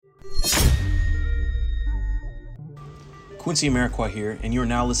Quincy Amarikwa here, and you are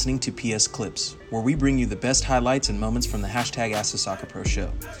now listening to PS Clips, where we bring you the best highlights and moments from the hashtag Ask the Soccer Pro show.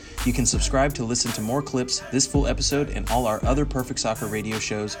 You can subscribe to listen to more clips, this full episode, and all our other Perfect Soccer radio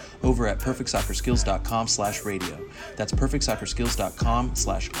shows over at perfectsoccerskills.com/radio. That's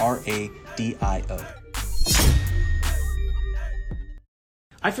perfectsoccerskills.com/RADIO.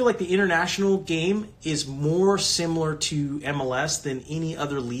 I feel like the international game is more similar to MLS than any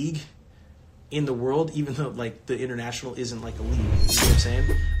other league in the world, even though like the international isn't like a league. You know what I'm saying?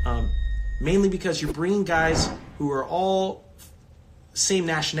 Mainly because you're bringing guys who are all same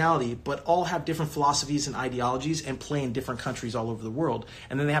nationality, but all have different philosophies and ideologies and play in different countries all over the world.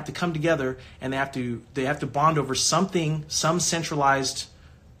 And then they have to come together and they have to bond over something, some centralized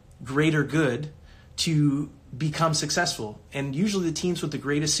greater good to become successful. And usually the teams with the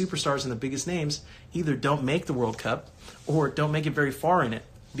greatest superstars and the biggest names either don't make the World Cup or don't make it very far in it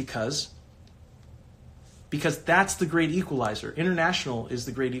because that's the great equalizer. International is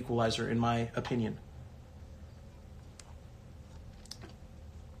the great equalizer, in my opinion.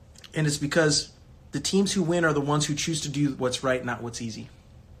 And it's because the teams who win are the ones who choose to do what's right, not what's easy.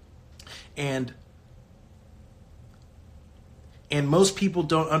 And most people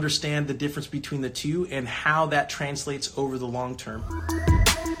don't understand the difference between the two and how that translates over the long term.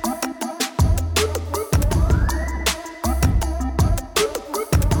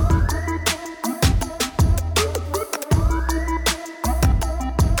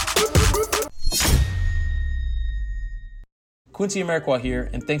 Quincy Amarikwa here,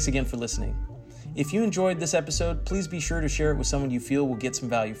 and thanks again for listening. If you enjoyed this episode, please be sure to share it with someone you feel will get some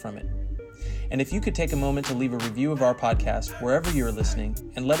value from it. And if you could take a moment to leave a review of our podcast wherever you're listening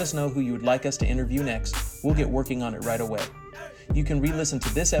and let us know who you would like us to interview next, we'll get working on it right away. You can re-listen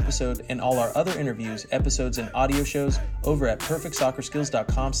to this episode and all our other interviews, episodes, and audio shows over at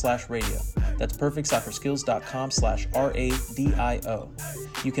perfectsoccerskills.com/radio. That's perfectsoccerskills.com/RADIO.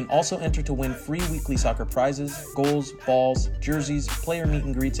 You can also enter to win free weekly soccer prizes, goals, balls, jerseys, player meet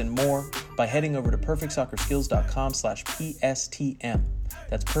and greets, and more by heading over to perfectsoccerskills.com/PSTM.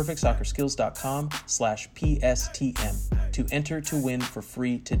 That's perfectsoccerskills.com/PSTM to enter to win for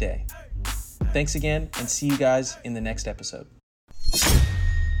free today. Thanks again, and see you guys in the next episode.